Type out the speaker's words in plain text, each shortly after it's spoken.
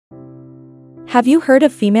Have you heard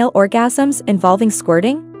of female orgasms involving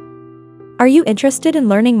squirting? Are you interested in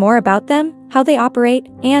learning more about them, how they operate,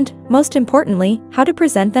 and, most importantly, how to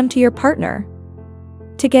present them to your partner?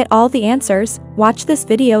 To get all the answers, watch this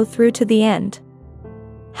video through to the end.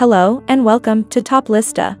 Hello and welcome to Top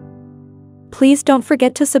Lista. Please don't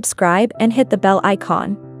forget to subscribe and hit the bell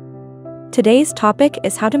icon. Today's topic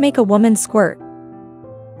is how to make a woman squirt.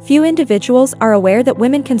 Few individuals are aware that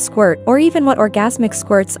women can squirt or even what orgasmic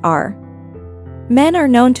squirts are. Men are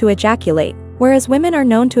known to ejaculate, whereas women are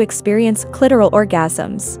known to experience clitoral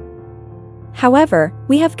orgasms. However,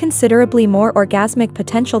 we have considerably more orgasmic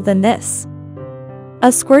potential than this.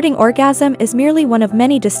 A squirting orgasm is merely one of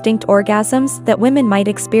many distinct orgasms that women might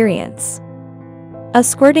experience. A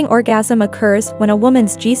squirting orgasm occurs when a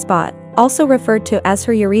woman's G-spot, also referred to as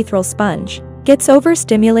her urethral sponge, gets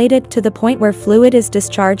overstimulated to the point where fluid is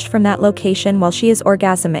discharged from that location while she is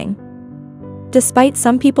orgasming. Despite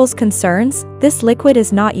some people's concerns, this liquid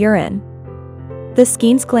is not urine. The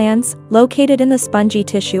Squirt glands, located in the spongy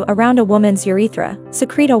tissue around a woman's urethra,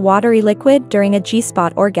 secrete a watery liquid during a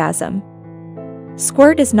G-spot orgasm.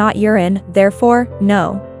 Squirt is not urine, therefore,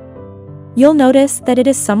 no. You'll notice that it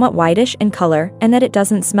is somewhat whitish in color and that it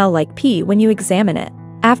doesn't smell like pee when you examine it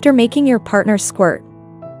after making your partner squirt.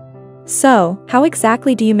 So, how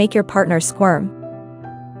exactly do you make your partner squirm?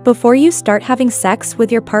 Before you start having sex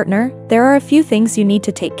with your partner, there are a few things you need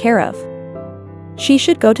to take care of. She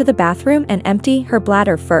should go to the bathroom and empty her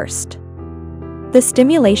bladder first. The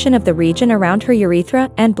stimulation of the region around her urethra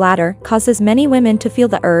and bladder causes many women to feel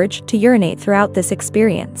the urge to urinate throughout this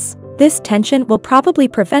experience. This tension will probably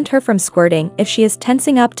prevent her from squirting if she is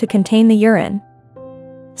tensing up to contain the urine.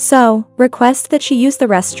 So, request that she use the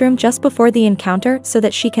restroom just before the encounter so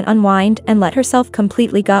that she can unwind and let herself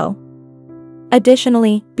completely go.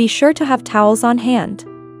 Additionally, be sure to have towels on hand.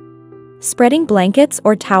 Spreading blankets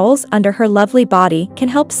or towels under her lovely body can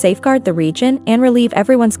help safeguard the region and relieve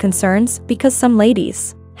everyone's concerns because some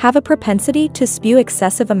ladies have a propensity to spew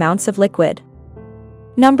excessive amounts of liquid.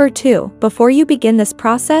 Number 2, before you begin this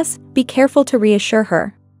process, be careful to reassure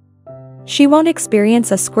her. She won't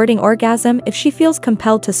experience a squirting orgasm if she feels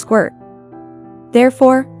compelled to squirt.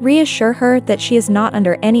 Therefore, reassure her that she is not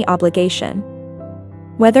under any obligation.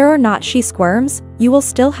 Whether or not she squirms, you will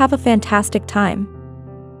still have a fantastic time.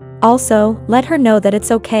 Also, let her know that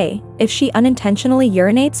it's okay if she unintentionally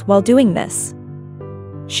urinates while doing this.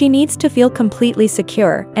 She needs to feel completely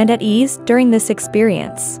secure and at ease during this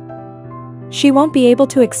experience. She won't be able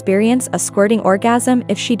to experience a squirting orgasm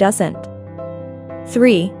if she doesn't.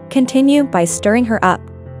 3. Continue by stirring her up.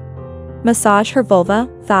 Massage her vulva,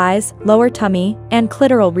 thighs, lower tummy, and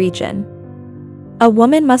clitoral region. A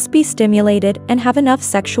woman must be stimulated and have enough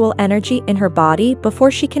sexual energy in her body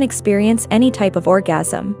before she can experience any type of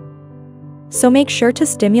orgasm. So make sure to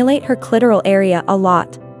stimulate her clitoral area a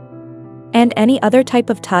lot. And any other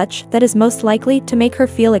type of touch that is most likely to make her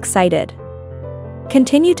feel excited.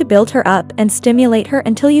 Continue to build her up and stimulate her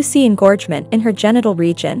until you see engorgement in her genital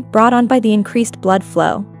region brought on by the increased blood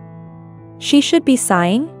flow. She should be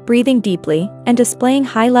sighing, breathing deeply, and displaying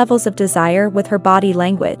high levels of desire with her body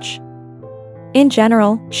language. In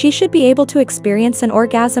general, she should be able to experience an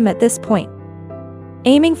orgasm at this point.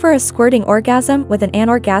 Aiming for a squirting orgasm with an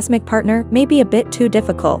anorgasmic partner may be a bit too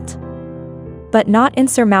difficult, but not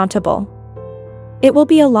insurmountable. It will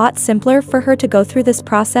be a lot simpler for her to go through this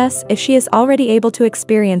process if she is already able to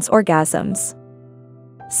experience orgasms.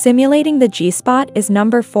 Simulating the G-spot is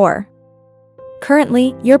number 4.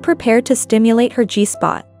 Currently, you're prepared to stimulate her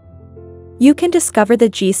G-spot. You can discover the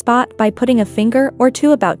G-spot by putting a finger or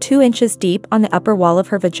two about 2 inches deep on the upper wall of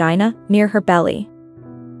her vagina, near her belly.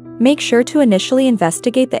 Make sure to initially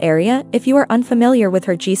investigate the area if you are unfamiliar with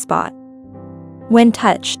her G-spot. When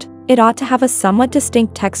touched, it ought to have a somewhat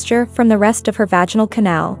distinct texture from the rest of her vaginal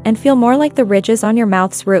canal and feel more like the ridges on your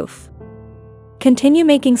mouth's roof. Continue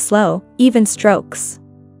making slow, even strokes.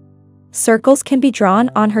 Circles can be drawn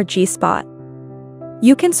on her G-spot.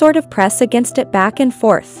 You can sort of press against it back and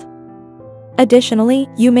forth. Additionally,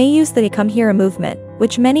 you may use the come here movement,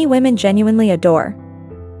 which many women genuinely adore.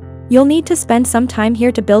 You'll need to spend some time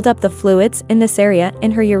here to build up the fluids in this area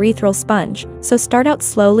in her urethral sponge, so start out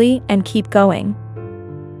slowly and keep going.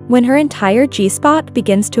 When her entire G-spot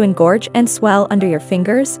begins to engorge and swell under your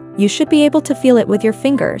fingers, you should be able to feel it with your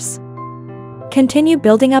fingers. Continue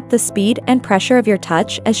building up the speed and pressure of your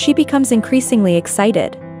touch as she becomes increasingly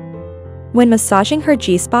excited. When massaging her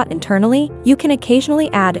G-spot internally, you can occasionally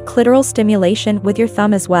add clitoral stimulation with your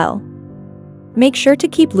thumb as well. Make sure to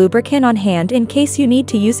keep lubricant on hand in case you need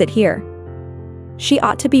to use it here. She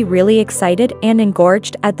ought to be really excited and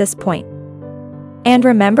engorged at this point. And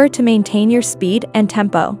remember to maintain your speed and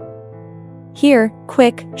tempo. Here,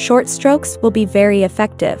 quick, short strokes will be very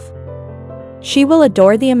effective. She will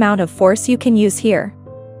adore the amount of force you can use here.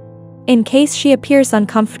 In case she appears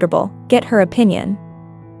uncomfortable, get her opinion.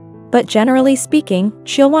 But generally speaking,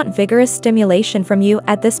 she'll want vigorous stimulation from you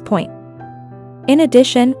at this point. In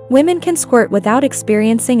addition, women can squirt without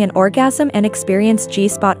experiencing an orgasm and experience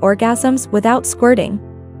G-spot orgasms without squirting.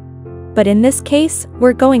 But in this case,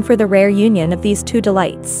 we're going for the rare union of these two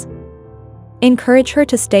delights. Encourage her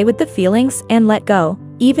to stay with the feelings and let go,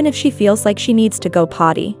 even if she feels like she needs to go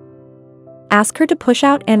potty. Ask her to push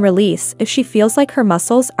out and release if she feels like her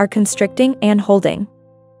muscles are constricting and holding.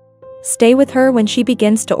 Stay with her when she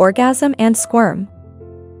begins to orgasm and squirm.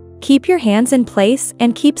 Keep your hands in place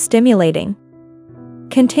and keep stimulating.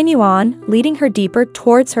 Continue on, leading her deeper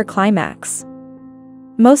towards her climax.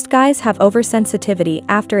 Most guys have oversensitivity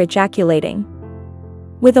after ejaculating.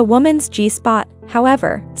 With a woman's G-spot,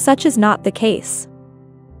 however, such is not the case.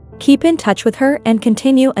 Keep in touch with her and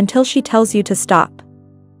continue until she tells you to stop.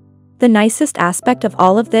 The nicest aspect of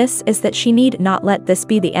all of this is that she need not let this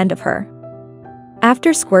be the end of her.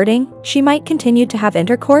 After squirting, she might continue to have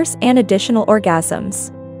intercourse and additional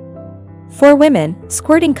orgasms. For women,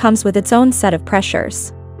 squirting comes with its own set of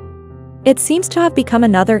pressures. It seems to have become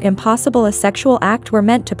another impossible asexual act we're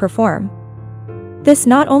meant to perform. This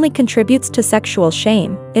not only contributes to sexual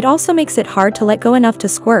shame, it also makes it hard to let go enough to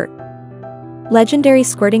squirt. Legendary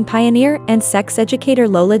squirting pioneer and sex educator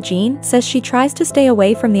Lola Jean says she tries to stay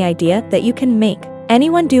away from the idea that you can make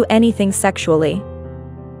anyone do anything sexually.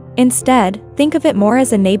 Instead, think of it more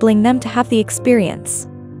as enabling them to have the experience.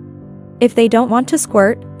 If they don't want to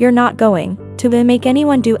squirt, you're not going to make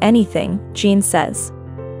anyone do anything, Jean says.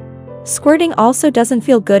 Squirting also doesn't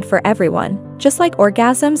feel good for everyone, just like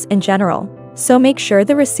orgasms in general, so make sure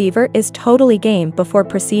the receiver is totally game before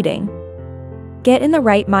proceeding. Get in the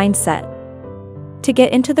right mindset. To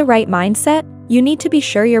get into the right mindset, you need to be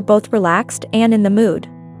sure you're both relaxed and in the mood.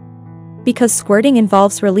 Because squirting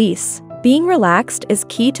involves release, being relaxed is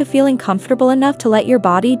key to feeling comfortable enough to let your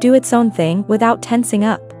body do its own thing without tensing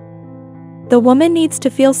up. The woman needs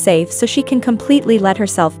to feel safe so she can completely let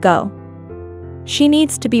herself go. She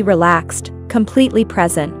needs to be relaxed, completely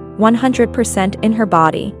present, 100% in her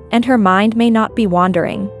body, and her mind may not be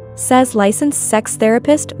wandering, says licensed sex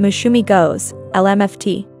therapist Mushumi Goes,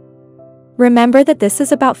 LMFT. Remember that this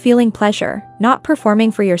is about feeling pleasure, not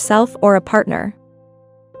performing for yourself or a partner.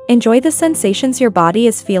 Enjoy the sensations your body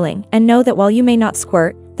is feeling and know that while you may not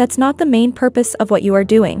squirt, that's not the main purpose of what you are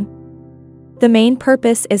doing. The main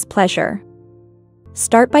purpose is pleasure.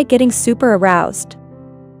 Start by getting super aroused.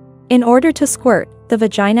 In order to squirt, the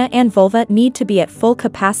vagina and vulva need to be at full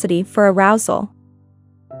capacity for arousal.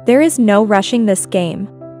 There is no rushing this game.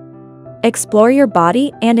 Explore your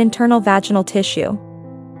body and internal vaginal tissue.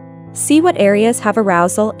 See what areas have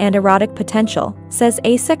arousal and erotic potential, says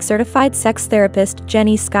ASEC certified sex therapist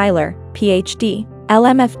Jenny Schuyler, PhD,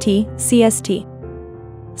 LMFT,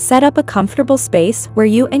 CST. Set up a comfortable space where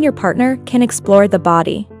you and your partner can explore the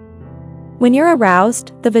body. When you're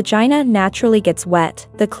aroused, the vagina naturally gets wet,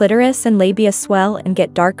 the clitoris and labia swell and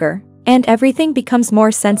get darker, and everything becomes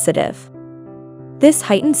more sensitive. This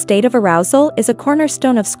heightened state of arousal is a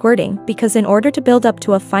cornerstone of squirting because in order to build up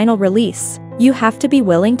to a final release, you have to be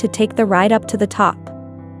willing to take the ride up to the top.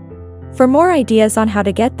 For more ideas on how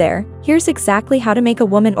to get there, here's exactly how to make a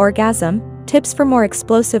woman orgasm, tips for more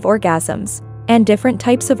explosive orgasms, and different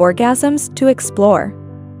types of orgasms to explore.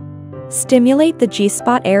 Stimulate the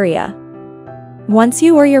G-spot area. Once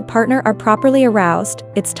you or your partner are properly aroused,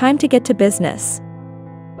 it's time to get to business.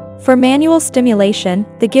 For manual stimulation,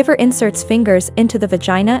 the giver inserts fingers into the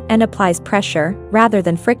vagina and applies pressure, rather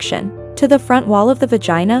than friction, to the front wall of the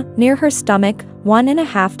vagina, near her stomach,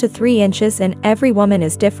 1.5 to 3 inches, and every woman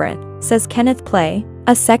is different, says Kenneth Play,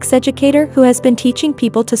 a sex educator who has been teaching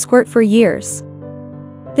people to squirt for years.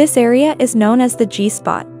 This area is known as the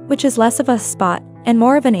G-spot, which is less of a spot, and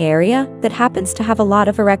more of an area that happens to have a lot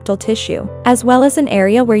of erectile tissue, as well as an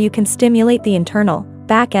area where you can stimulate the internal,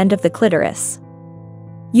 back end of the clitoris.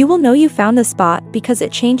 You will know you found the spot because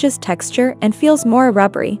it changes texture and feels more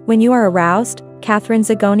rubbery when you are aroused, Catherine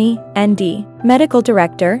Zagoni, ND, medical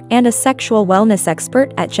director and a sexual wellness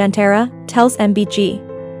expert at Gentera, tells MBG.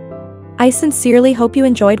 I sincerely hope you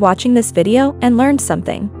enjoyed watching this video and learned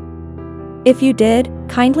something. If you did,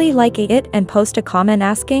 kindly like it and post a comment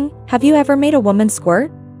asking, have you ever made a woman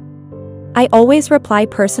squirt? I always reply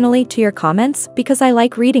personally to your comments because I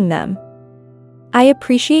like reading them. I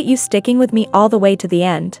appreciate you sticking with me all the way to the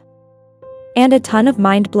end. And a ton of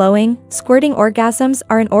mind-blowing, squirting orgasms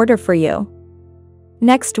are in order for you.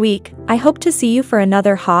 Next week, I hope to see you for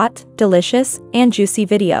another hot, delicious, and juicy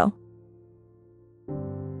video.